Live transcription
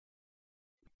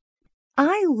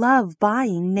I love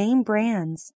buying name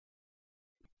brands.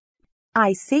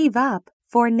 I save up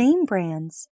for name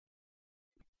brands.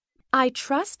 I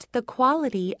trust the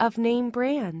quality of name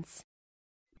brands.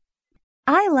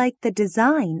 I like the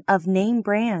design of name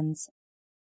brands.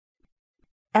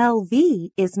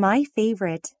 LV is my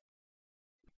favorite.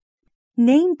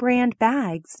 Name brand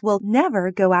bags will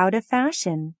never go out of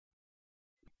fashion.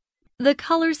 The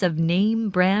colors of name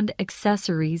brand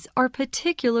accessories are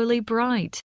particularly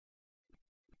bright.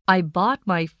 I bought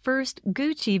my first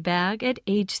Gucci bag at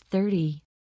age 30.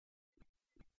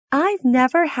 I've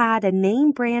never had a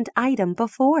name brand item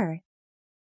before.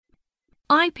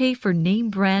 I pay for name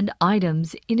brand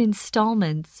items in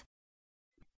installments.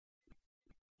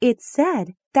 It's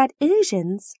said that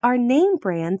Asians are name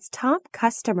brand's top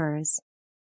customers.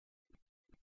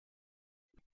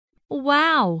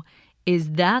 Wow!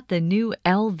 Is that the new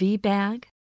LV bag?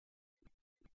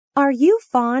 Are you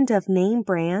fond of name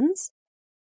brands?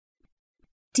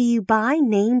 Do you buy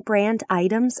name brand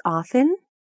items often?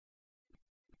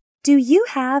 Do you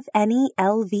have any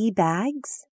LV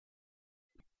bags?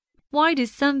 Why do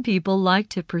some people like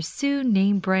to pursue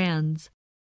name brands?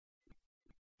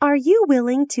 Are you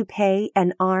willing to pay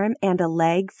an arm and a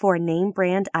leg for name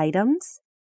brand items?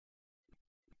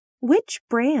 Which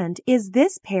brand is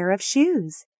this pair of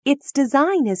shoes? Its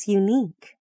design is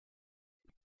unique.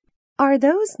 Are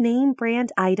those name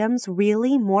brand items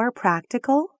really more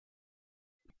practical?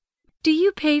 Do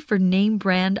you pay for name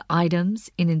brand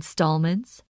items in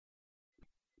installments?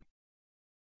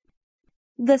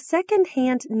 The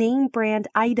second-hand name brand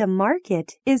item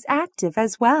market is active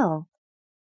as well.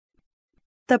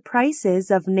 The prices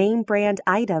of name brand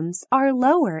items are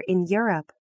lower in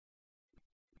Europe.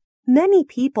 Many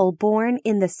people born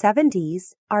in the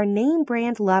 70s are name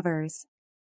brand lovers.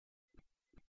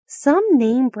 Some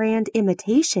name brand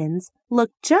imitations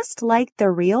look just like the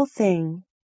real thing.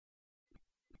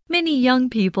 Many young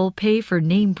people pay for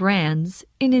name brands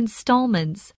in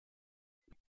installments.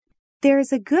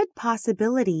 There's a good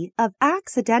possibility of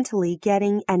accidentally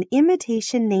getting an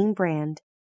imitation name brand.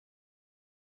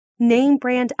 Name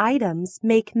brand items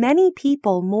make many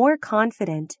people more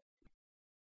confident.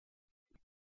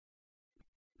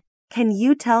 Can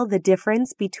you tell the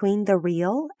difference between the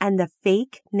real and the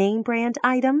fake name brand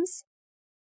items?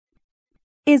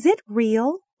 Is it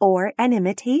real or an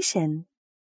imitation?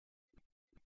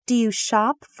 Do you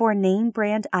shop for name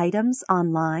brand items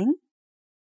online?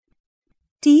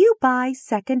 Do you buy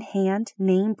second-hand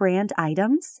name brand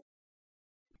items?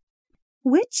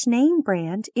 Which name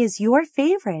brand is your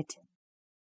favorite?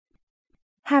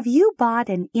 Have you bought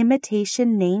an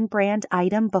imitation name brand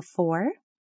item before?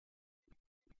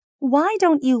 Why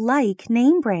don't you like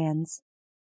name brands?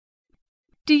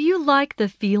 Do you like the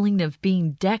feeling of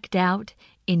being decked out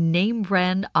in name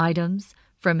brand items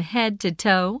from head to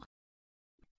toe?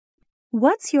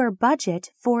 What's your budget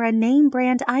for a name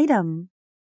brand item?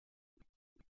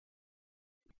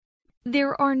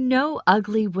 There are no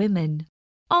ugly women,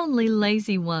 only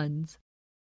lazy ones.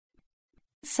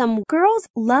 Some girls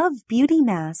love beauty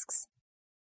masks.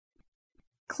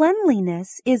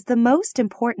 Cleanliness is the most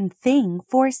important thing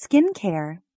for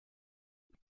skincare.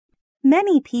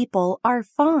 Many people are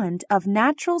fond of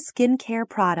natural skincare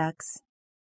products.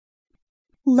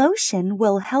 Lotion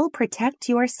will help protect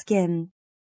your skin.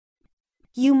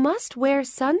 You must wear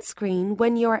sunscreen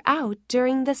when you're out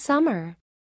during the summer.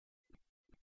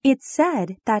 It's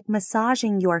said that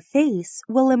massaging your face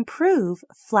will improve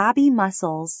flabby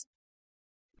muscles.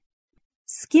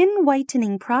 Skin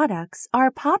whitening products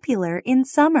are popular in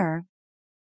summer.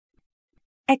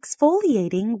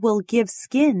 Exfoliating will give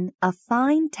skin a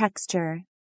fine texture.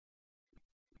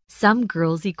 Some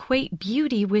girls equate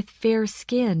beauty with fair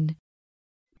skin.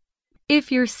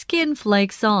 If your skin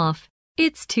flakes off,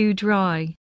 it's too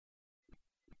dry.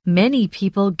 Many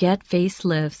people get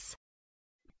facelifts.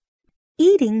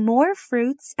 Eating more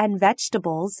fruits and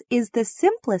vegetables is the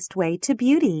simplest way to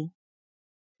beauty.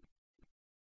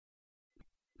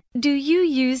 Do you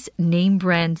use name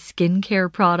brand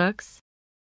skincare products?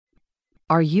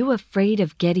 Are you afraid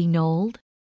of getting old?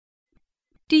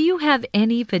 Do you have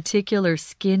any particular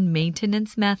skin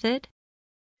maintenance method?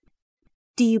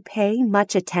 Do you pay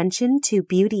much attention to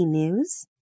beauty news?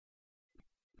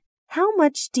 How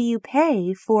much do you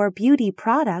pay for beauty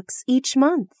products each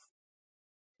month?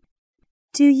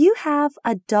 Do you have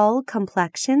a dull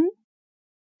complexion?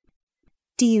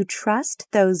 Do you trust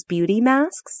those beauty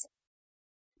masks?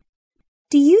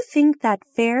 Do you think that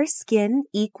fair skin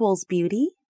equals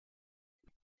beauty?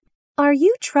 Are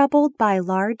you troubled by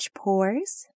large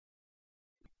pores?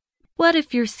 What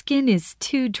if your skin is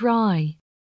too dry?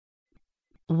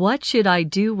 What should I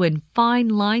do when fine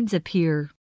lines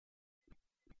appear?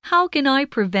 How can I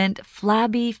prevent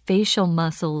flabby facial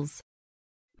muscles?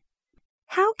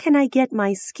 How can I get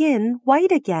my skin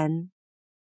white again?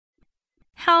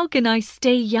 How can I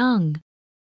stay young?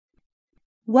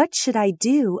 What should I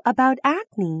do about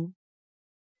acne?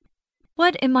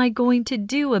 What am I going to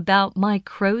do about my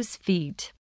crow's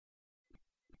feet?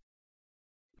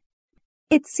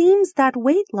 It seems that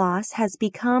weight loss has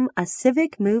become a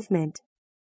civic movement.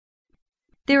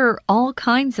 There are all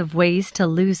kinds of ways to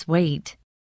lose weight.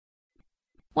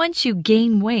 Once you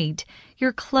gain weight,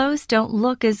 your clothes don't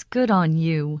look as good on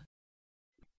you.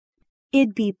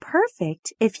 It'd be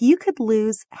perfect if you could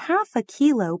lose half a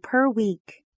kilo per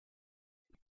week.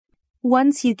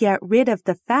 Once you get rid of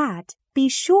the fat, be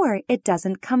sure it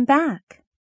doesn't come back.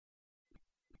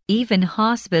 Even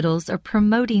hospitals are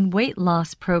promoting weight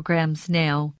loss programs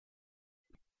now.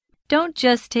 Don't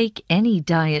just take any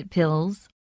diet pills.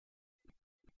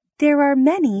 There are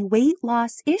many weight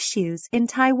loss issues in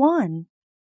Taiwan.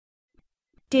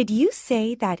 Did you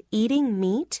say that eating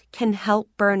meat can help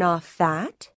burn off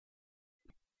fat?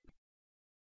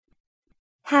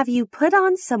 Have you put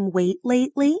on some weight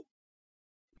lately?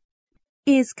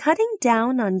 Is cutting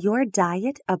down on your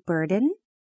diet a burden?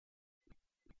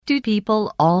 Do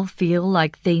people all feel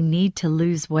like they need to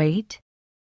lose weight?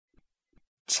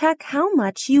 Check how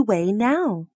much you weigh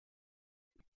now.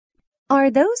 Are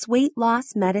those weight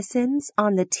loss medicines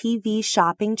on the TV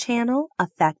shopping channel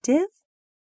effective?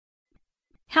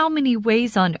 How many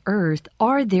ways on earth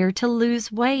are there to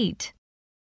lose weight?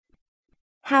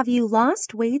 Have you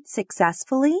lost weight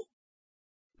successfully?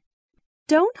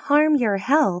 Don't harm your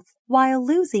health while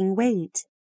losing weight.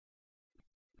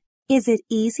 Is it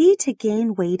easy to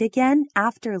gain weight again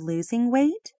after losing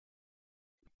weight?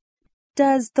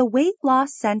 Does the weight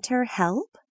loss center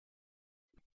help?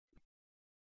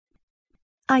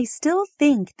 I still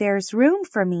think there's room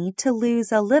for me to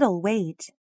lose a little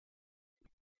weight.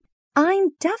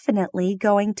 I'm definitely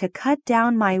going to cut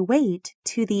down my weight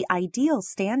to the ideal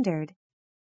standard.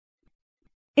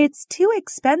 It's too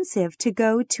expensive to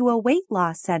go to a weight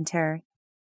loss center.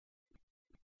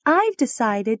 I've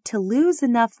decided to lose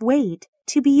enough weight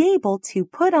to be able to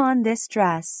put on this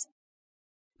dress.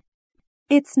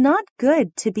 It's not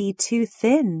good to be too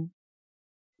thin.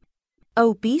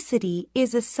 Obesity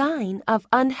is a sign of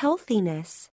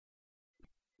unhealthiness.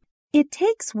 It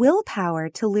takes willpower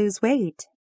to lose weight.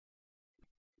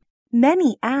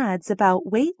 Many ads about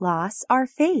weight loss are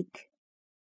fake.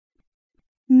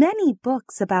 Many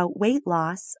books about weight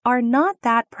loss are not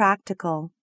that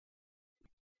practical.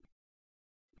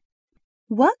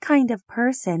 What kind of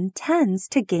person tends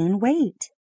to gain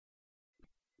weight?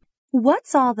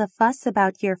 What's all the fuss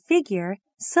about your figure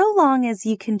so long as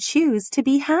you can choose to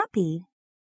be happy?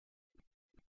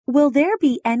 Will there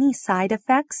be any side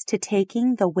effects to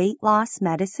taking the weight loss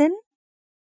medicine?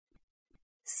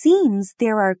 Seems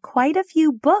there are quite a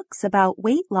few books about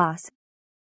weight loss.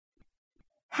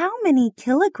 How many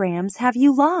kilograms have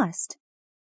you lost?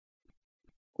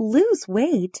 Lose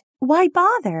weight? Why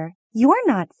bother? You're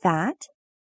not fat.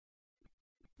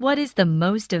 What is the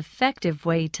most effective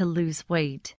way to lose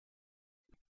weight?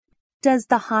 Does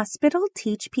the hospital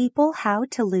teach people how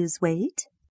to lose weight?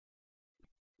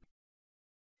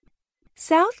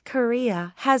 South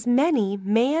Korea has many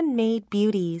man-made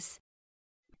beauties.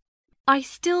 I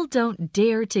still don't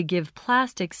dare to give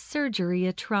plastic surgery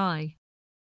a try.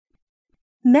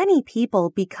 Many people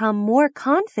become more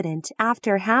confident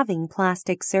after having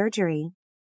plastic surgery.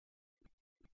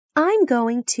 I'm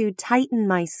going to tighten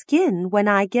my skin when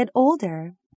I get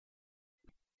older.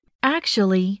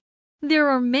 Actually, there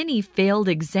are many failed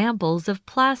examples of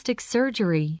plastic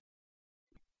surgery.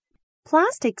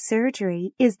 Plastic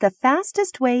surgery is the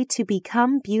fastest way to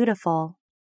become beautiful.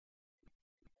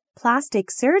 Plastic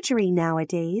surgery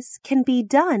nowadays can be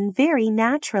done very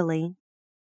naturally.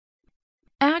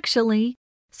 Actually,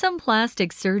 some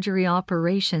plastic surgery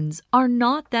operations are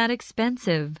not that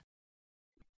expensive.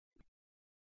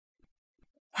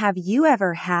 Have you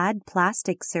ever had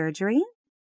plastic surgery?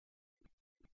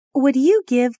 Would you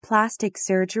give plastic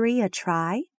surgery a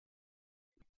try?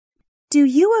 Do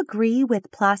you agree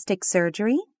with plastic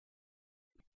surgery?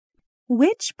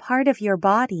 Which part of your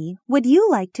body would you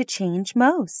like to change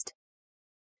most?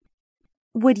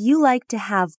 Would you like to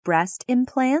have breast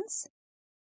implants?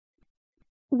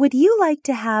 Would you like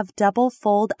to have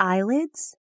double-fold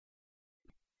eyelids?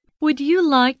 Would you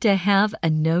like to have a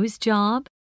nose job?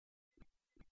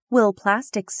 Will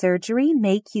plastic surgery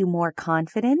make you more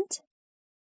confident?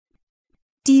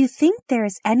 Do you think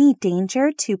there's any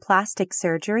danger to plastic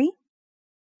surgery?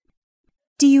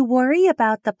 Do you worry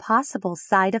about the possible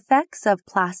side effects of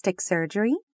plastic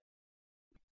surgery?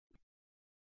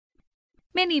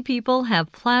 Many people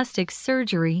have plastic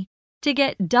surgery to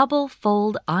get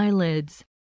double-fold eyelids.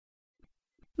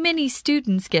 Many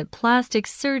students get plastic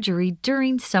surgery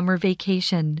during summer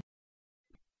vacation.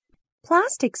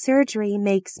 Plastic surgery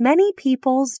makes many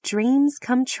people's dreams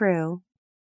come true.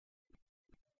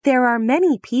 There are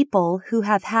many people who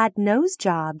have had nose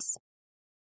jobs.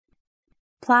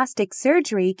 Plastic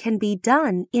surgery can be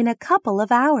done in a couple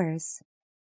of hours.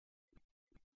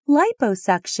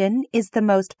 Liposuction is the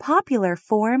most popular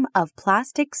form of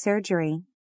plastic surgery.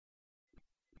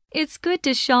 It's good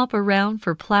to shop around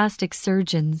for plastic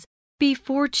surgeons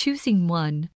before choosing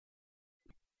one.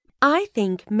 I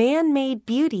think man-made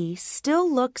beauty still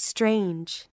looks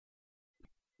strange.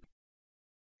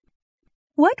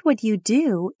 What would you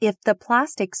do if the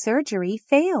plastic surgery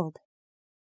failed?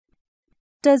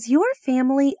 Does your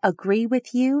family agree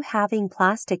with you having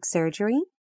plastic surgery?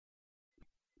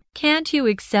 Can't you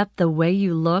accept the way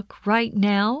you look right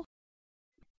now?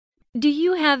 Do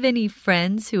you have any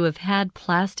friends who have had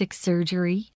plastic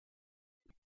surgery?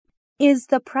 Is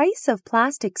the price of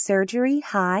plastic surgery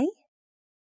high?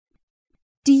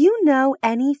 Do you know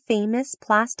any famous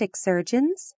plastic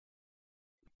surgeons?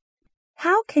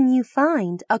 How can you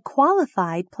find a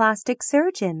qualified plastic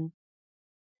surgeon?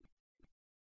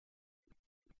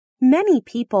 Many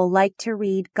people like to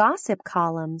read gossip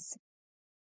columns.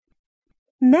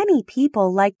 Many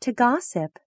people like to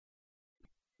gossip.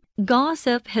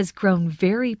 Gossip has grown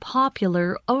very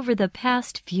popular over the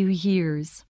past few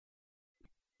years.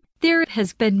 There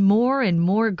has been more and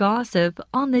more gossip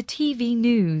on the TV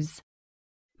news.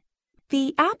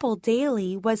 The Apple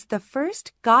Daily was the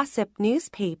first gossip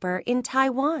newspaper in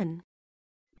Taiwan.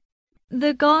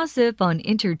 The gossip on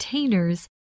entertainers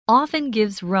often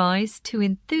gives rise to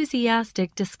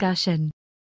enthusiastic discussion.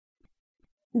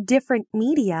 Different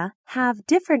media have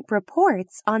different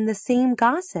reports on the same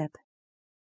gossip.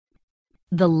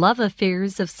 The love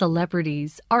affairs of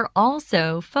celebrities are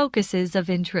also focuses of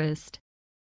interest.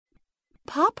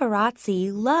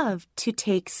 Paparazzi love to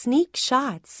take sneak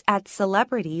shots at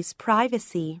celebrities'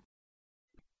 privacy.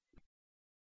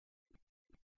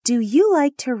 Do you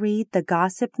like to read the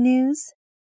gossip news?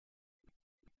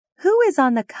 Who is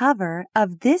on the cover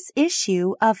of this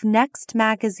issue of Next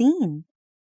magazine?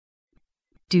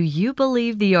 Do you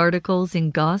believe the articles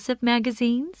in gossip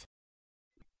magazines?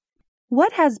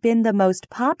 What has been the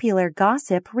most popular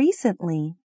gossip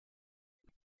recently?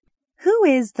 Who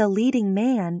is the leading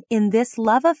man in this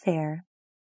love affair?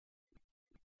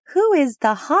 Who is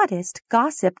the hottest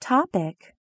gossip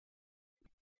topic?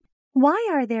 Why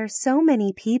are there so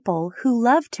many people who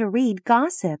love to read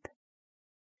gossip?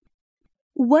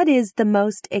 What is the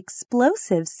most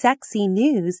explosive sexy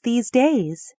news these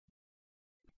days?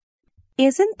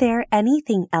 Isn't there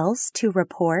anything else to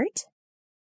report?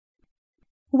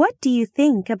 What do you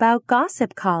think about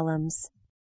gossip columns?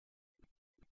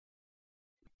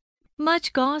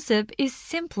 Much gossip is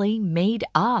simply made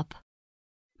up.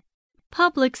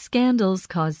 Public scandals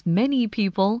cause many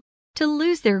people to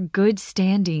lose their good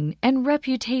standing and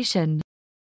reputation.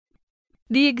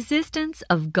 The existence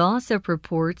of gossip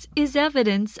reports is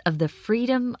evidence of the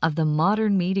freedom of the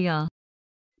modern media.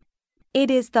 It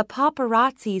is the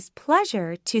paparazzi's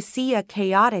pleasure to see a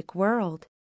chaotic world.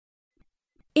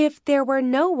 If there were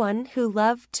no one who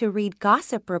loved to read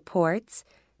gossip reports,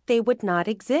 they would not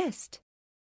exist.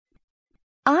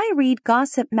 I read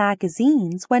gossip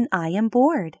magazines when I am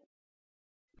bored.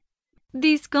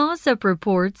 These gossip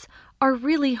reports are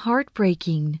really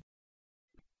heartbreaking.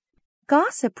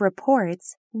 Gossip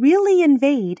reports really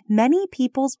invade many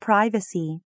people's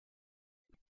privacy.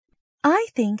 I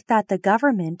think that the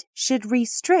government should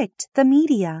restrict the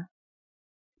media.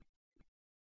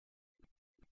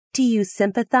 Do you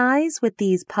sympathize with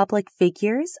these public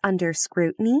figures under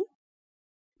scrutiny?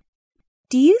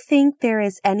 Do you think there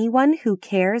is anyone who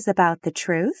cares about the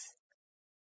truth?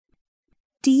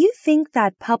 Do you think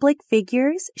that public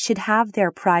figures should have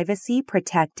their privacy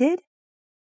protected?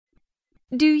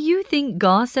 Do you think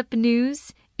gossip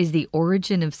news is the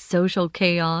origin of social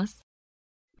chaos?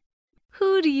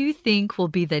 Who do you think will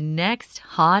be the next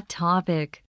hot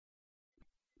topic?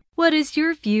 What is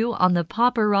your view on the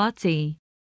paparazzi?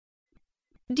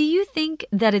 Do you think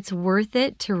that it's worth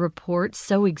it to report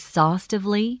so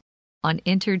exhaustively on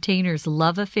entertainers'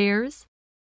 love affairs?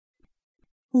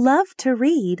 Love to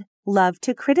read, love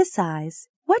to criticize.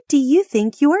 What do you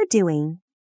think you're doing?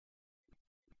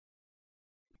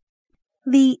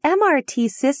 The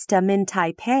MRT system in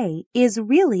Taipei is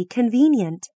really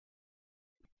convenient.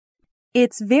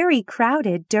 It's very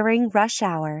crowded during rush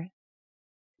hour.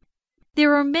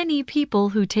 There are many people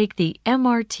who take the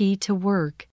MRT to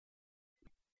work.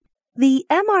 The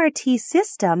MRT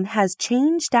system has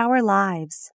changed our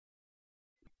lives.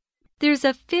 There's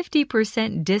a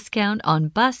 50% discount on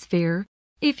bus fare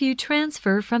if you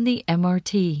transfer from the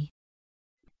MRT.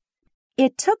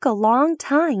 It took a long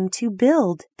time to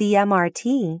build the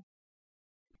MRT.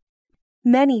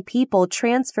 Many people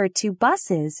transfer to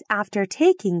buses after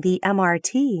taking the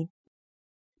MRT.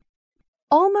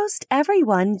 Almost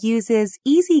everyone uses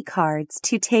Easy Cards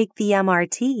to take the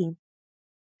MRT.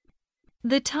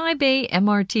 The Taipei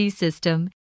MRT system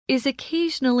is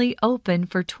occasionally open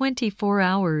for 24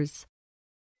 hours.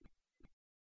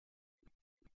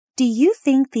 Do you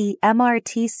think the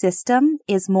MRT system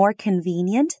is more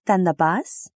convenient than the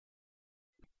bus?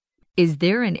 Is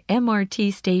there an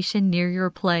MRT station near your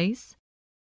place?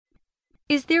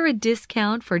 Is there a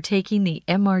discount for taking the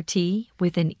MRT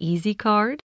with an Easy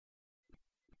Card?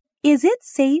 Is it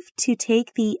safe to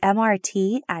take the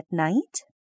MRT at night?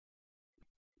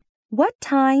 What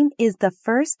time is the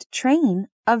first train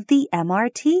of the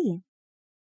MRT?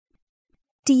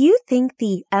 Do you think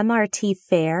the MRT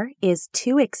fare is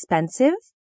too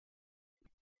expensive?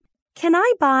 Can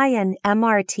I buy an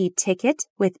MRT ticket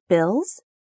with bills?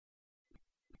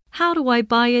 How do I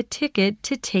buy a ticket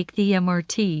to take the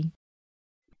MRT?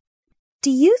 Do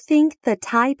you think the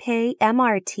Taipei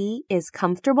MRT is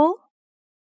comfortable?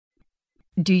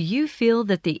 Do you feel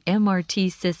that the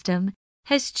MRT system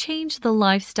has changed the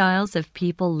lifestyles of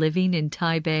people living in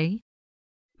Taipei?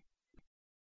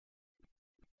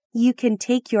 You can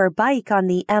take your bike on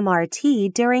the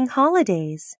MRT during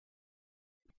holidays.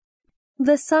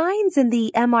 The signs in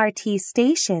the MRT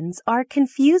stations are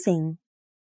confusing.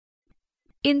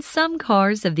 In some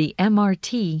cars of the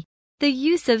MRT, the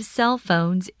use of cell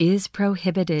phones is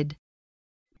prohibited.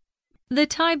 The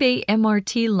Taipei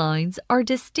MRT lines are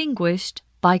distinguished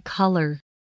by color.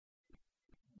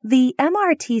 The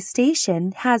MRT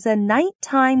station has a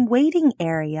nighttime waiting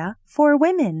area for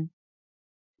women.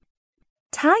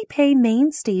 Taipei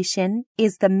Main Station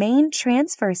is the main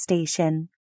transfer station.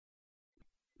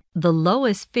 The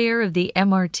lowest fare of the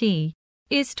MRT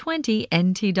is 20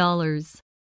 NT dollars.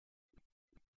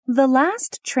 The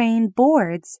last train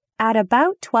boards at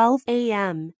about 12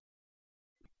 a.m.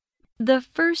 The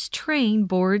first train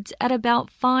boards at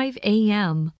about 5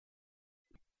 a.m.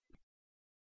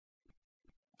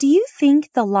 Do you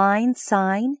think the line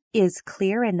sign is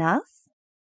clear enough?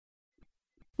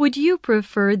 Would you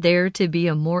prefer there to be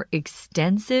a more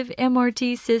extensive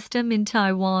MRT system in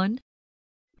Taiwan?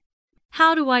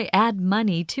 How do I add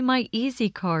money to my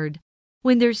Easy Card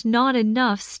when there's not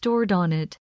enough stored on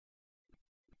it?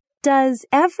 Does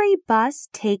every bus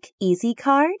take Easy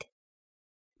Card?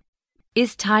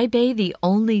 Is Taipei the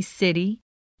only city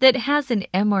that has an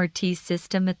MRT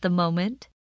system at the moment?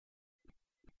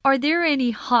 Are there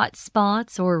any hot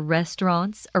spots or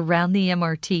restaurants around the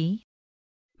MRT?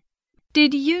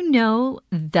 Did you know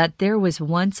that there was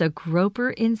once a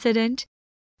groper incident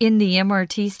in the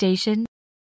MRT station?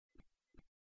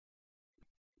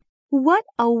 What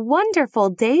a wonderful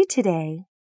day today!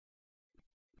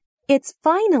 It's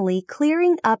finally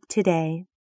clearing up today.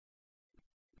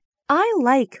 I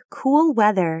like cool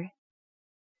weather.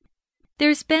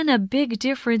 There's been a big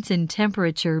difference in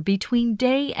temperature between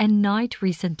day and night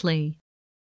recently.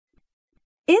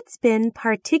 It's been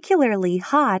particularly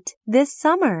hot this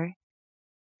summer.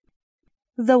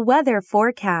 The weather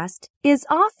forecast is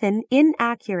often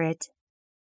inaccurate.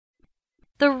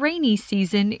 The rainy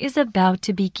season is about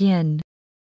to begin.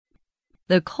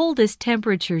 The coldest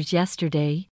temperatures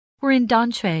yesterday were in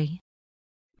Danshui.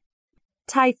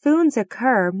 Typhoons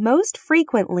occur most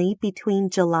frequently between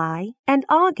July and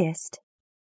August.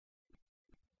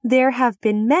 There have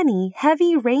been many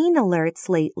heavy rain alerts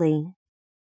lately.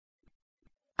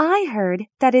 I heard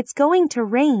that it's going to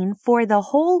rain for the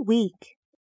whole week.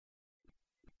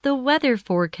 The weather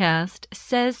forecast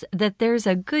says that there's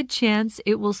a good chance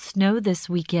it will snow this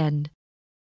weekend.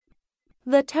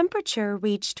 The temperature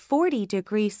reached 40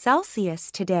 degrees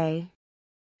Celsius today.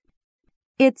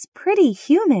 It's pretty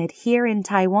humid here in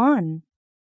Taiwan.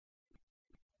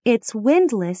 It's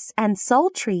windless and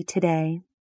sultry today.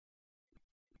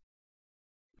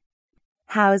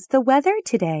 How's the weather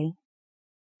today?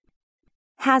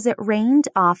 Has it rained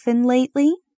often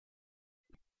lately?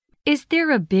 Is there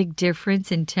a big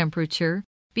difference in temperature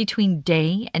between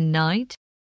day and night?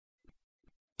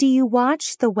 Do you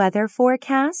watch the weather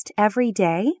forecast every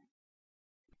day?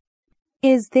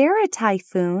 Is there a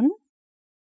typhoon?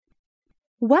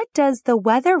 What does the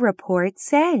weather report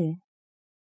say?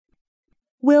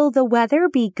 Will the weather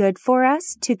be good for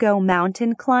us to go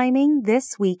mountain climbing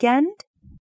this weekend?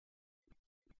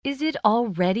 Is it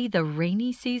already the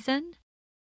rainy season?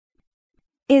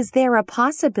 Is there a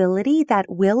possibility that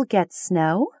we'll get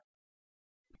snow?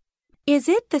 Is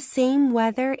it the same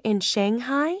weather in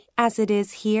Shanghai as it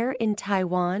is here in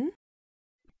Taiwan?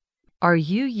 Are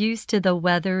you used to the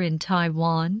weather in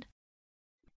Taiwan?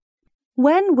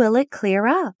 When will it clear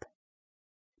up?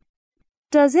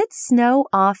 Does it snow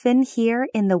often here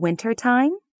in the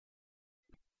wintertime?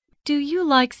 Do you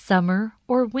like summer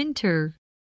or winter?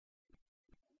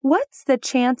 What's the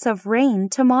chance of rain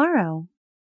tomorrow?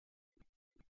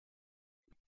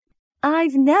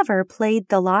 I've never played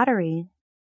the lottery.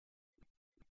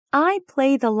 I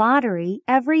play the lottery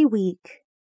every week.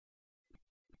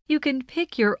 You can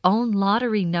pick your own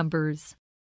lottery numbers.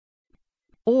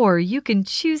 Or you can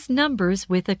choose numbers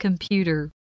with a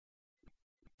computer.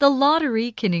 The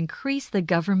lottery can increase the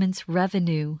government's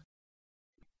revenue.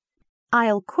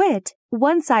 I'll quit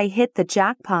once I hit the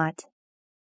jackpot.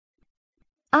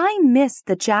 I miss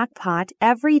the jackpot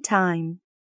every time.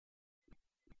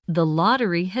 The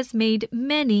lottery has made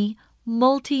many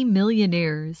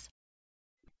multi-millionaires.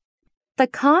 The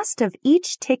cost of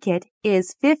each ticket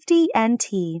is 50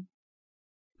 NT.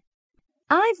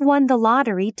 I've won the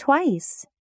lottery twice.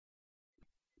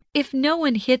 If no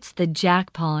one hits the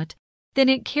jackpot, then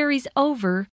it carries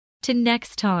over to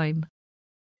next time.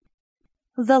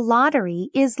 The lottery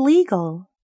is legal.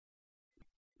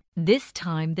 This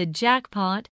time the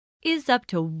jackpot is up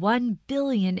to 1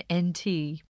 billion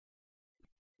NT.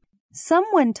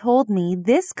 Someone told me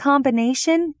this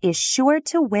combination is sure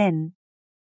to win.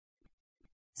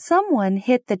 Someone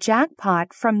hit the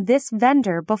jackpot from this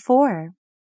vendor before.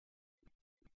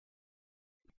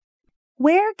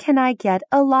 Where can I get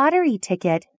a lottery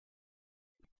ticket?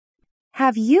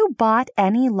 Have you bought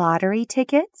any lottery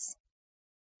tickets?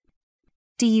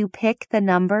 Do you pick the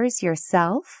numbers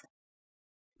yourself?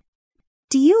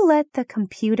 Do you let the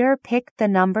computer pick the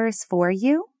numbers for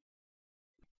you?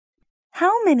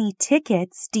 How many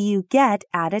tickets do you get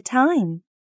at a time?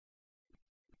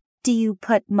 Do you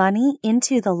put money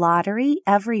into the lottery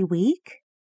every week?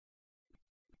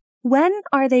 When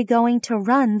are they going to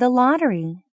run the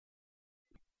lottery?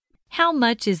 How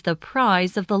much is the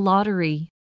prize of the lottery?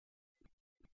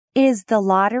 Is the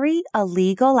lottery a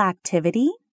legal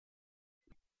activity?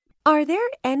 Are there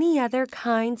any other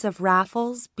kinds of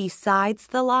raffles besides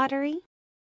the lottery?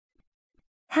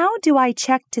 How do I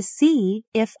check to see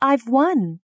if I've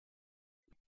won?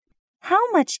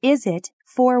 How much is it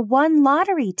for one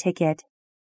lottery ticket?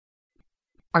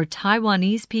 Are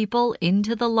Taiwanese people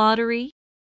into the lottery?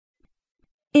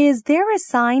 Is there a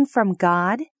sign from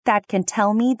God that can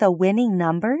tell me the winning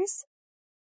numbers?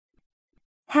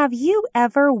 Have you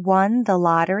ever won the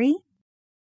lottery?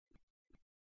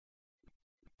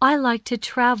 I like to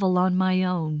travel on my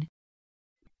own.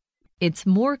 It's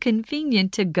more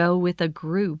convenient to go with a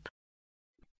group.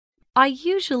 I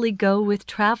usually go with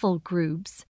travel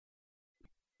groups.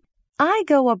 I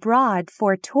go abroad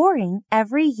for touring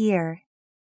every year.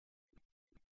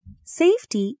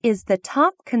 Safety is the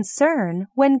top concern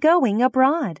when going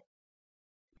abroad.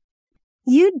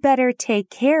 You'd better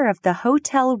take care of the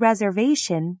hotel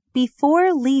reservation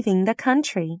before leaving the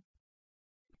country.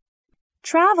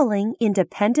 Traveling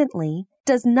independently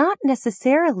does not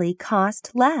necessarily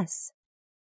cost less.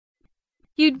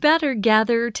 You'd better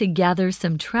gather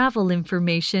some travel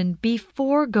information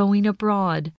before going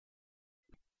abroad.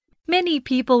 Many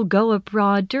people go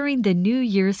abroad during the New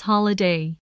Year's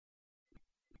holiday.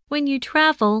 When you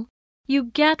travel, you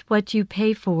get what you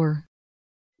pay for.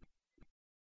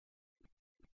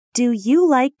 Do you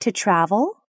like to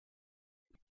travel?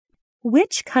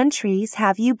 Which countries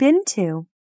have you been to?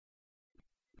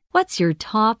 What's your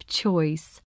top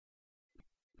choice?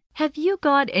 Have you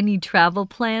got any travel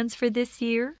plans for this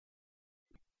year?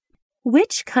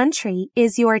 Which country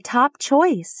is your top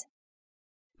choice?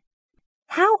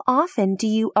 How often do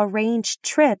you arrange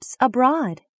trips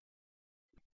abroad?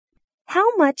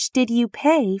 How much did you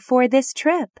pay for this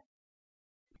trip?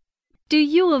 Do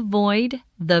you avoid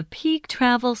the peak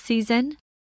travel season?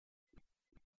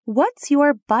 What's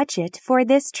your budget for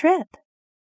this trip?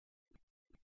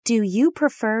 Do you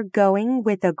prefer going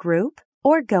with a group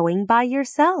or going by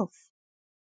yourself?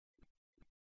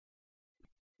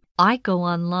 I go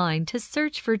online to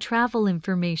search for travel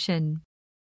information.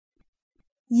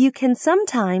 You can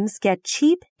sometimes get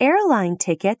cheap airline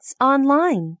tickets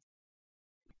online.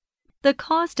 The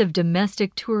cost of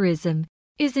domestic tourism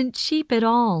isn't cheap at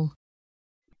all.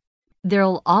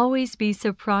 There'll always be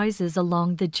surprises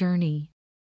along the journey.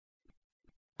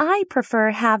 I prefer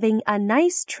having a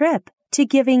nice trip to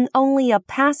giving only a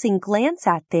passing glance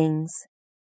at things.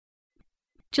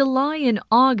 July and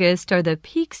August are the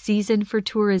peak season for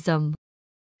tourism.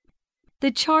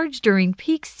 The charge during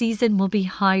peak season will be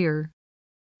higher.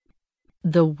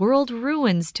 The World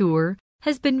Ruins Tour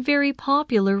has been very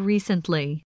popular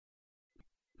recently.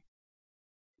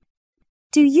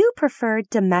 Do you prefer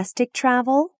domestic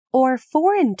travel or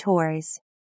foreign tours?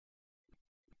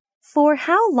 For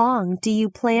how long do you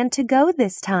plan to go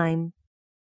this time?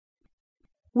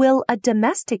 Will a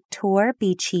domestic tour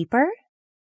be cheaper?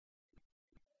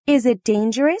 Is it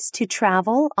dangerous to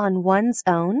travel on one's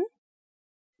own?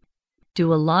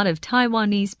 Do a lot of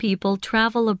Taiwanese people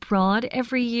travel abroad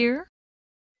every year?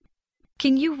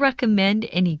 Can you recommend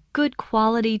any good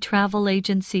quality travel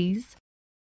agencies?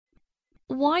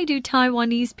 Why do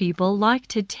Taiwanese people like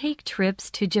to take trips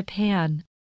to Japan?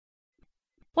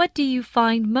 What do you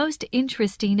find most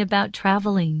interesting about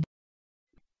traveling?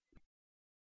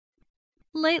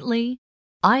 Lately,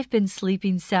 I've been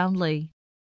sleeping soundly.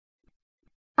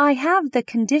 I have the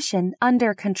condition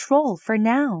under control for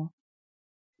now.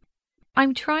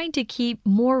 I'm trying to keep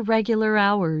more regular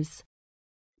hours.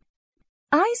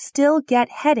 I still get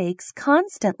headaches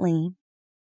constantly.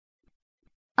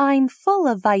 I'm full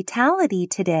of vitality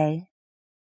today.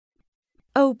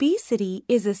 Obesity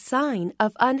is a sign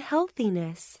of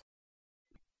unhealthiness.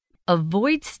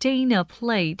 Avoid staying up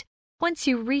late once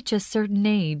you reach a certain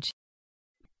age.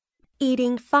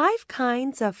 Eating 5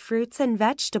 kinds of fruits and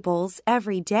vegetables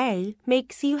every day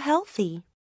makes you healthy.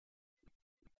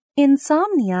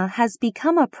 Insomnia has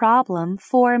become a problem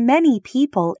for many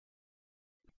people.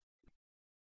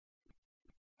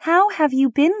 How have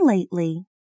you been lately?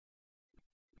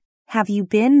 Have you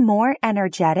been more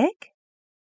energetic?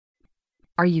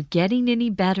 Are you getting any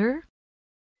better?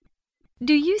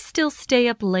 Do you still stay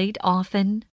up late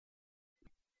often?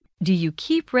 Do you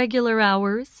keep regular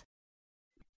hours?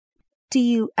 Do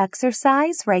you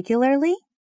exercise regularly?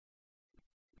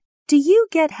 Do you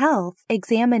get health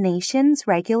examinations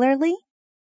regularly?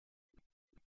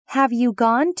 Have you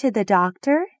gone to the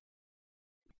doctor?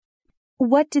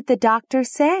 What did the doctor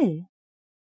say?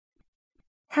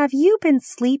 Have you been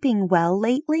sleeping well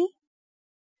lately?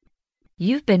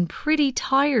 You've been pretty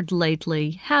tired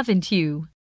lately, haven't you?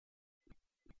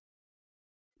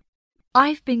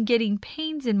 I've been getting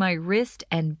pains in my wrist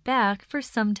and back for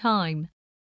some time.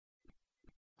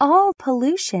 All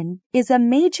pollution is a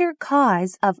major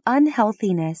cause of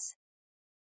unhealthiness.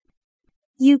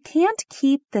 You can't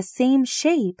keep the same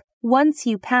shape once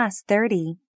you pass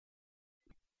 30.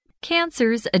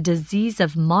 Cancer's a disease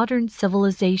of modern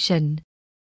civilization.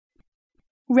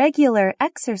 Regular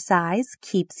exercise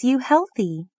keeps you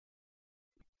healthy.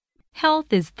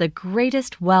 Health is the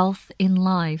greatest wealth in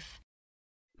life.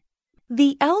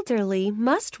 The elderly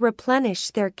must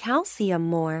replenish their calcium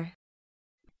more.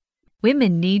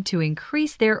 Women need to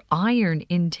increase their iron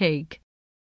intake.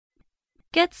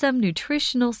 Get some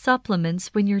nutritional supplements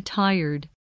when you're tired.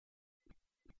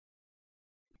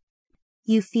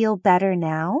 You feel better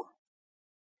now?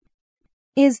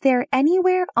 Is there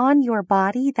anywhere on your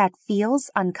body that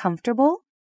feels uncomfortable?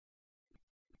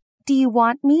 Do you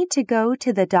want me to go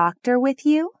to the doctor with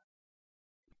you?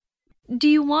 Do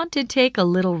you want to take a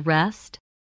little rest?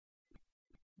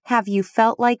 Have you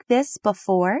felt like this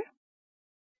before?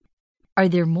 Are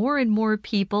there more and more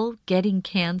people getting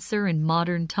cancer in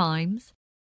modern times?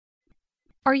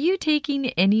 Are you taking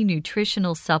any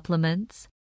nutritional supplements?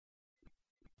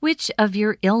 Which of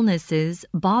your illnesses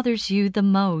bothers you the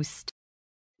most?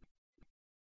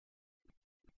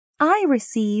 I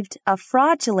received a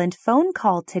fraudulent phone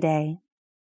call today.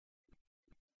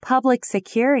 Public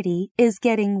security is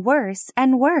getting worse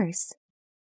and worse.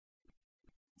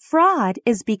 Fraud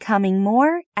is becoming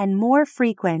more and more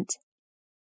frequent.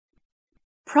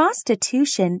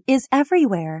 Prostitution is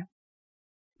everywhere.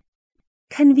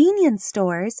 Convenience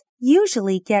stores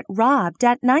usually get robbed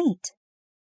at night.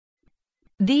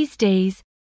 These days,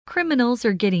 criminals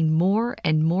are getting more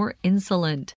and more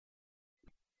insolent.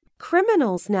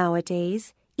 Criminals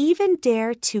nowadays even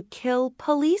dare to kill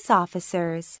police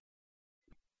officers.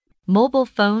 Mobile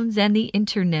phones and the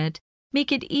internet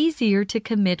make it easier to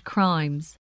commit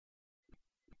crimes.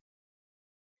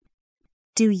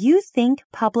 Do you think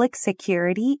public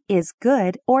security is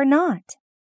good or not?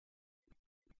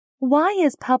 Why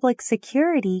is public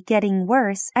security getting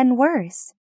worse and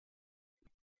worse?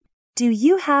 Do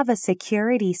you have a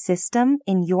security system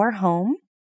in your home?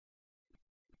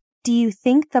 Do you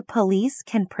think the police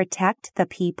can protect the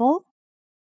people?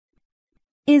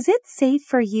 Is it safe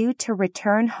for you to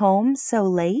return home so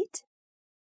late?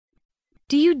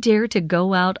 Do you dare to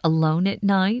go out alone at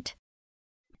night?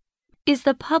 Is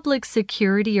the public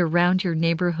security around your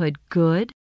neighborhood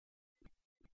good?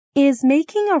 Is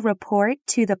making a report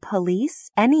to the police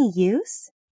any use?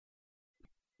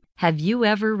 Have you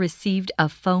ever received a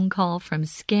phone call from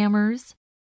scammers?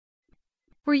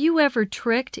 Were you ever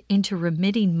tricked into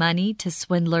remitting money to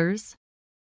swindlers?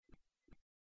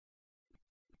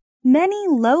 Many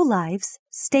lowlifes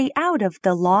stay out of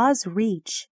the law's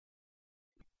reach.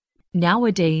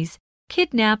 Nowadays,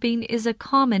 kidnapping is a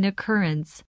common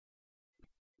occurrence.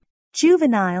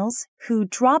 Juveniles who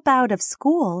drop out of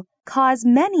school cause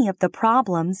many of the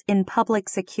problems in public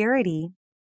security.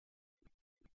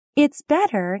 It's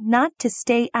better not to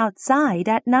stay outside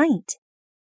at night.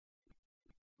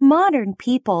 Modern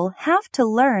people have to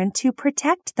learn to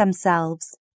protect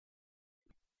themselves.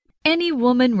 Any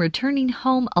woman returning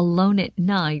home alone at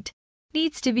night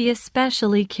needs to be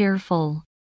especially careful.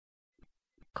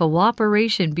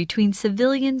 Cooperation between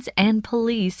civilians and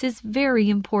police is very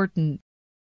important.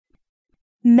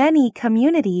 Many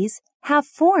communities have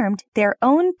formed their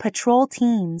own patrol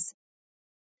teams.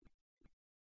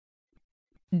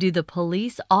 Do the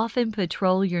police often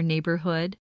patrol your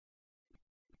neighborhood?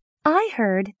 I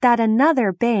heard that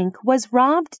another bank was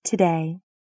robbed today.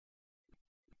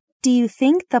 Do you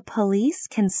think the police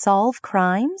can solve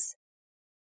crimes?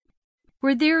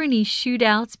 Were there any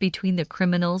shootouts between the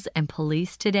criminals and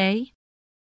police today?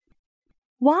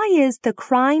 Why is the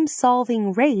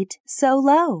crime-solving rate so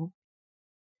low?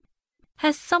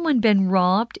 Has someone been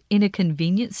robbed in a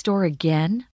convenience store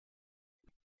again?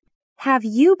 Have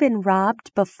you been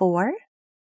robbed before?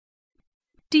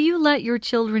 Do you let your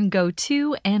children go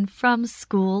to and from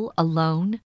school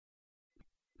alone?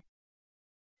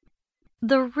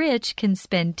 The rich can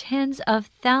spend tens of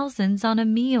thousands on a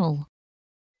meal.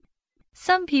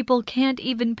 Some people can't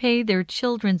even pay their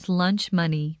children's lunch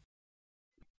money.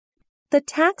 The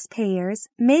taxpayers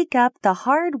make up the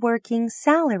hard-working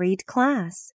salaried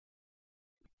class.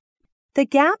 The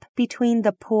gap between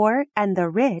the poor and the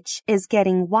rich is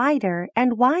getting wider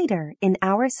and wider in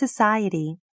our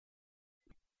society.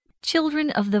 Children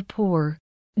of the poor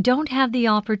don't have the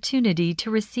opportunity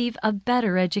to receive a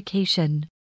better education.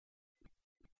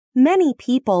 Many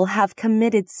people have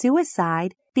committed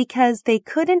suicide because they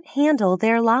couldn't handle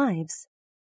their lives.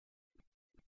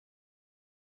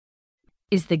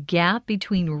 Is the gap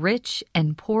between rich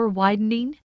and poor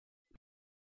widening?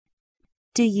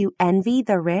 Do you envy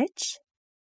the rich?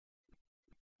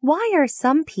 Why are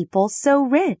some people so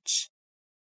rich?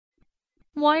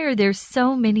 Why are there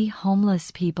so many homeless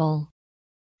people?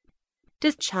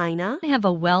 Does China have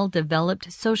a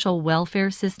well-developed social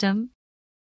welfare system?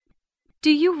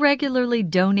 Do you regularly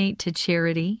donate to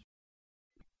charity?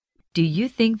 Do you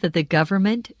think that the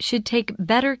government should take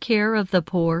better care of the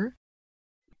poor?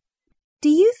 Do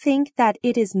you think that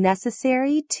it is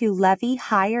necessary to levy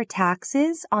higher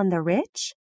taxes on the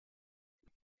rich?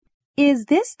 Is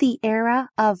this the era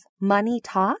of money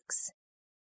talks?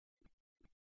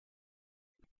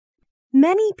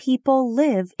 Many people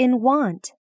live in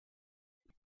want.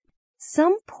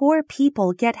 Some poor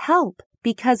people get help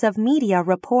because of media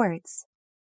reports.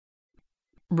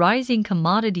 Rising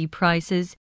commodity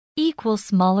prices equal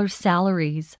smaller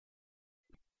salaries.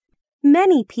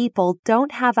 Many people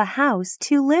don't have a house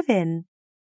to live in.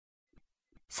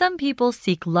 Some people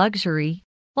seek luxury,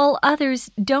 while others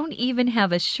don't even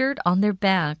have a shirt on their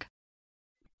back.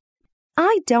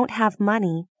 I don't have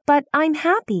money, but I'm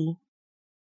happy.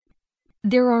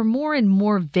 There are more and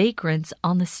more vagrants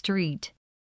on the street.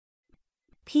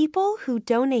 People who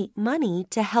donate money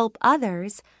to help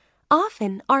others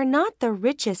often are not the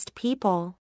richest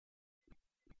people.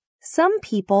 Some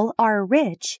people are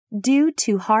rich due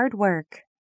to hard work.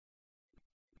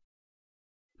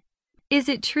 Is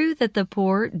it true that the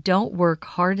poor don't work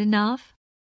hard enough?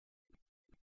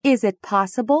 Is it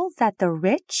possible that the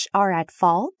rich are at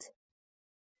fault?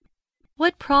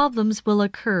 What problems will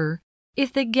occur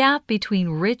if the gap between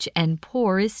rich and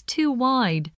poor is too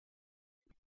wide?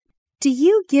 Do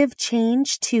you give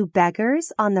change to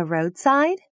beggars on the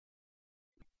roadside?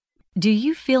 Do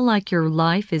you feel like your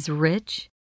life is rich?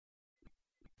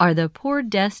 Are the poor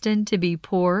destined to be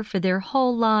poor for their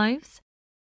whole lives?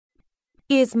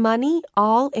 Is money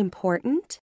all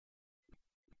important?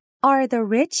 Are the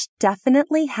rich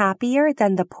definitely happier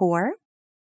than the poor?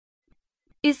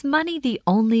 Is money the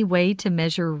only way to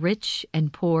measure rich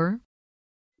and poor?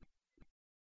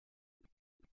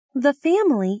 The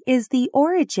family is the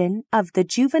origin of the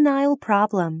juvenile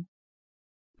problem.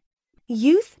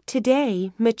 Youth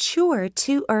today mature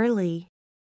too early.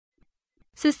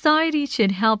 Society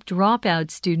should help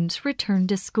dropout students return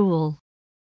to school.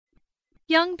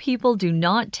 Young people do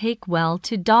not take well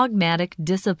to dogmatic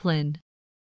discipline.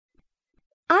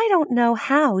 I don't know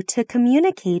how to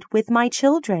communicate with my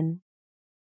children.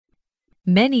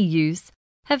 Many youths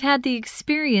have had the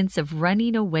experience of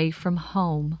running away from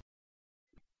home.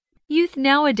 Youth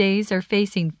nowadays are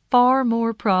facing far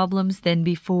more problems than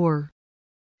before.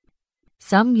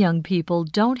 Some young people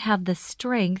don't have the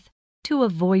strength to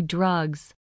avoid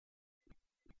drugs.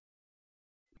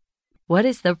 What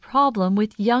is the problem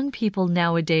with young people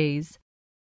nowadays?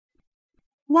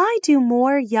 Why do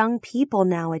more young people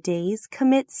nowadays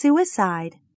commit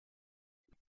suicide?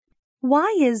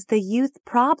 Why is the youth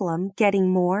problem getting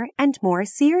more and more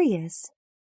serious?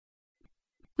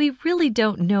 We really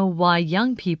don't know why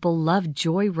young people love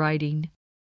joyriding.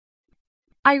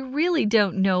 I really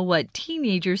don't know what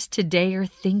teenagers today are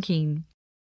thinking.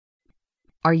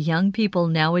 Are young people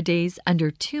nowadays under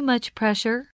too much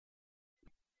pressure?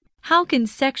 How can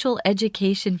sexual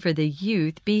education for the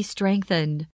youth be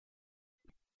strengthened?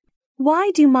 Why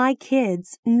do my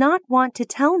kids not want to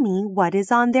tell me what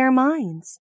is on their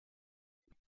minds?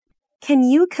 Can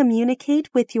you communicate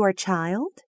with your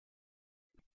child?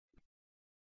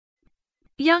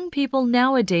 Young people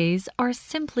nowadays are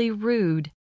simply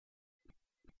rude.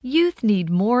 Youth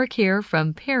need more care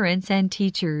from parents and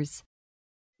teachers.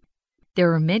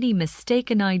 There are many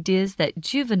mistaken ideas that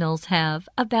juveniles have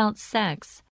about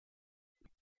sex.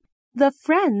 The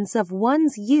friends of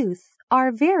one's youth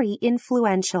are very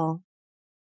influential.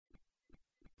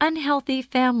 Unhealthy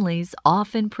families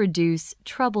often produce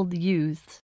troubled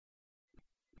youth.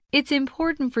 It's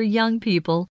important for young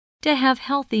people to have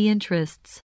healthy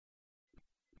interests.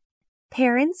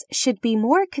 Parents should be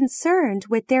more concerned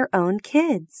with their own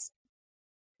kids.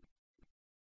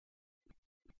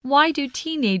 Why do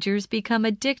teenagers become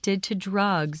addicted to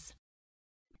drugs?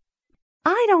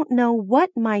 I don't know what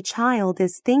my child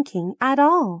is thinking at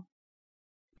all.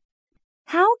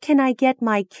 How can I get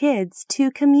my kids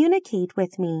to communicate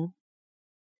with me?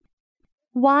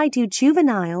 Why do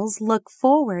juveniles look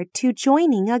forward to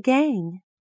joining a gang?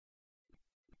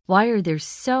 Why are there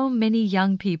so many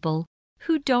young people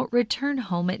who don't return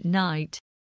home at night?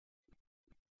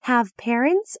 Have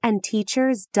parents and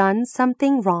teachers done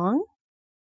something wrong?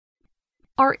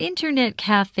 Are internet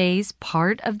cafes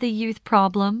part of the youth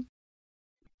problem?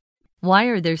 Why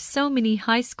are there so many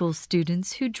high school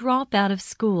students who drop out of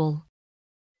school?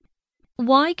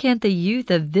 Why can't the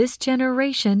youth of this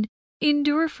generation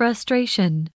endure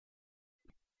frustration?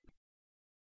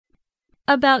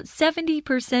 About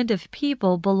 70% of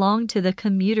people belong to the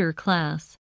commuter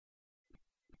class.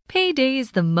 Payday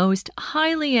is the most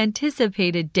highly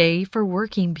anticipated day for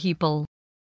working people.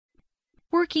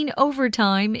 Working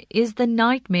overtime is the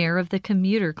nightmare of the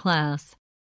commuter class.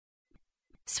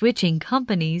 Switching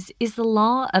companies is the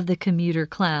law of the commuter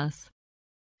class.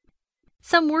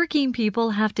 Some working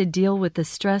people have to deal with the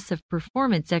stress of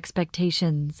performance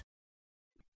expectations.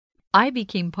 I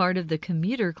became part of the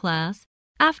commuter class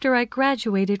after I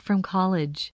graduated from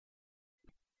college.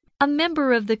 A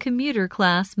member of the commuter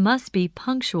class must be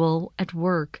punctual at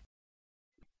work.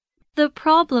 The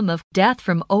problem of death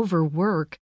from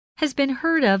overwork has been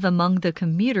heard of among the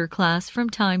commuter class from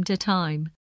time to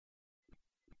time.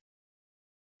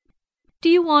 Do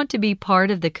you want to be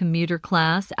part of the commuter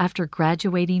class after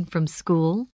graduating from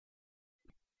school?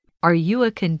 Are you a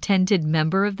contented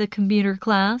member of the commuter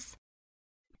class?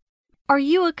 Are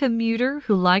you a commuter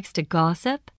who likes to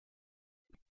gossip?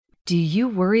 Do you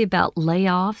worry about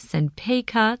layoffs and pay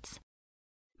cuts?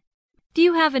 Do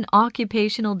you have an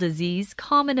occupational disease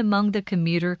common among the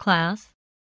commuter class?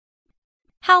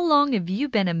 How long have you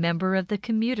been a member of the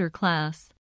commuter class?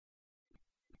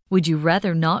 Would you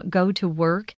rather not go to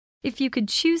work if you could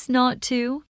choose not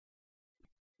to?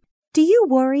 Do you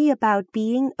worry about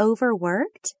being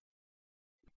overworked?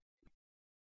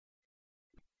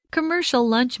 Commercial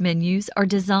lunch menus are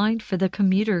designed for the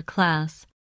commuter class.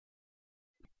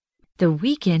 The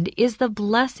weekend is the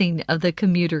blessing of the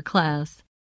commuter class.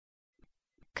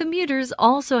 Commuters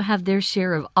also have their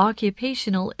share of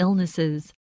occupational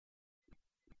illnesses.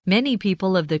 Many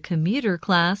people of the commuter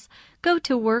class go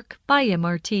to work by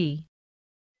MRT.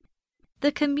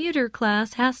 The commuter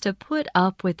class has to put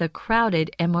up with a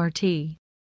crowded MRT.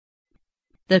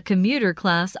 The commuter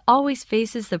class always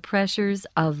faces the pressures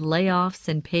of layoffs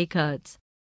and pay cuts.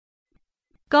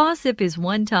 Gossip is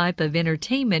one type of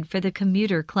entertainment for the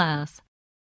commuter class.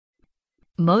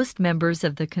 Most members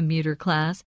of the commuter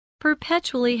class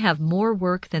perpetually have more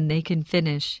work than they can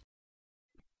finish.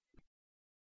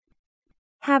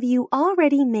 Have you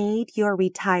already made your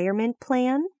retirement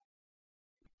plan?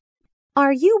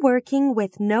 Are you working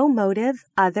with no motive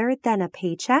other than a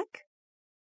paycheck?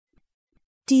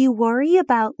 Do you worry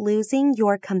about losing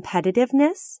your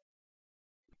competitiveness?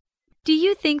 Do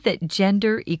you think that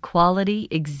gender equality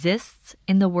exists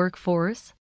in the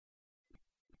workforce?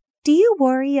 Do you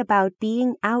worry about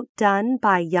being outdone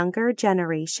by younger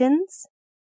generations?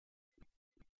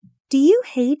 Do you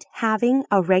hate having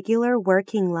a regular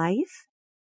working life?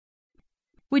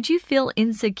 Would you feel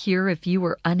insecure if you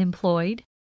were unemployed?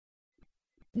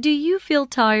 Do you feel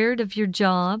tired of your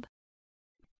job?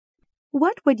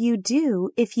 What would you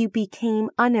do if you became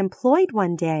unemployed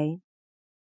one day?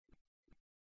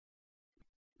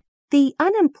 The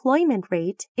unemployment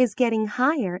rate is getting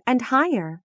higher and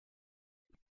higher.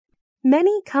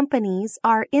 Many companies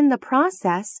are in the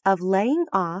process of laying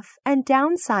off and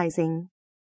downsizing.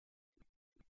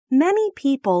 Many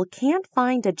people can't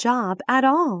find a job at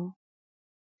all.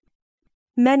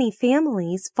 Many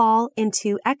families fall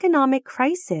into economic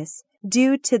crisis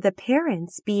due to the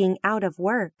parents being out of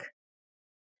work.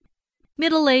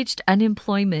 Middle-aged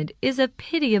unemployment is a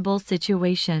pitiable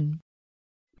situation.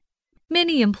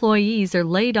 Many employees are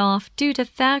laid off due to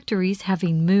factories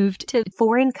having moved to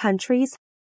foreign countries.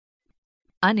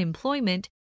 Unemployment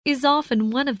is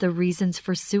often one of the reasons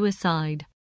for suicide.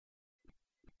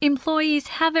 Employees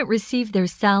haven't received their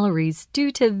salaries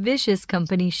due to vicious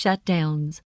company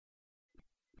shutdowns.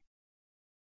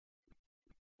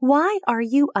 Why are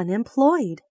you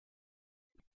unemployed?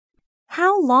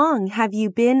 How long have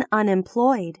you been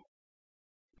unemployed?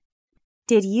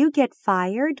 Did you get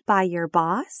fired by your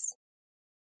boss?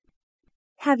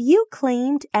 Have you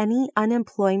claimed any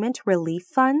unemployment relief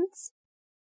funds?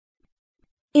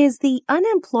 Is the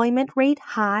unemployment rate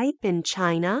high in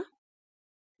China?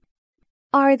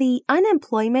 Are the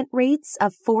unemployment rates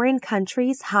of foreign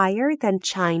countries higher than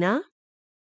China?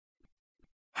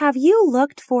 Have you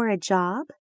looked for a job?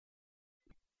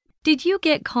 Did you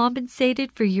get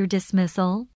compensated for your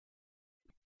dismissal?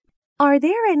 Are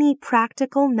there any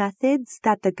practical methods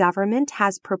that the government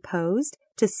has proposed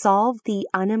to solve the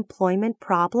unemployment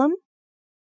problem?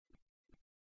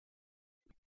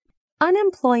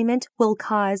 Unemployment will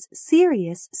cause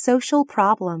serious social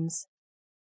problems.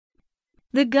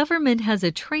 The government has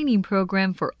a training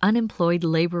program for unemployed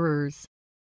laborers.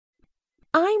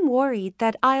 I'm worried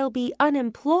that I'll be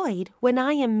unemployed when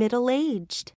I am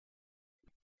middle-aged.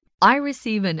 I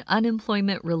receive an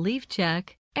unemployment relief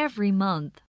check every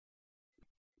month.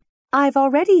 I've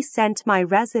already sent my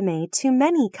resume to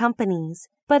many companies,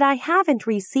 but I haven't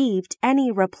received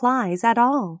any replies at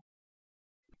all.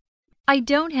 I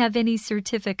don't have any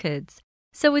certificates,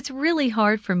 so it's really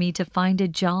hard for me to find a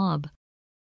job.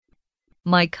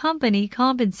 My company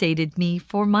compensated me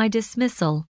for my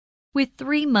dismissal with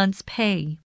 3 months'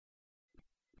 pay.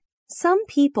 Some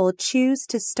people choose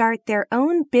to start their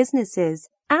own businesses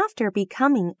after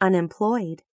becoming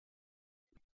unemployed.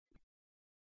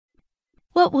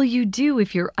 What will you do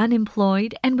if you're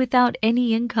unemployed and without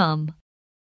any income?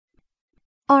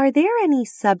 Are there any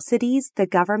subsidies the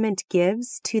government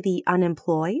gives to the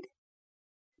unemployed?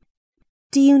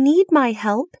 Do you need my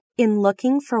help in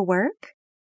looking for work?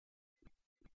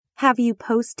 Have you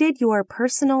posted your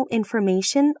personal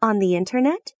information on the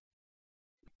internet?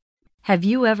 Have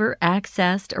you ever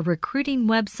accessed a recruiting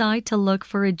website to look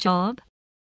for a job?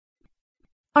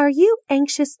 Are you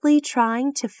anxiously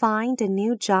trying to find a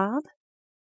new job?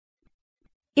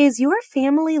 Is your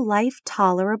family life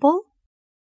tolerable?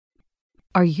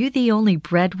 Are you the only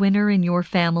breadwinner in your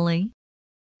family?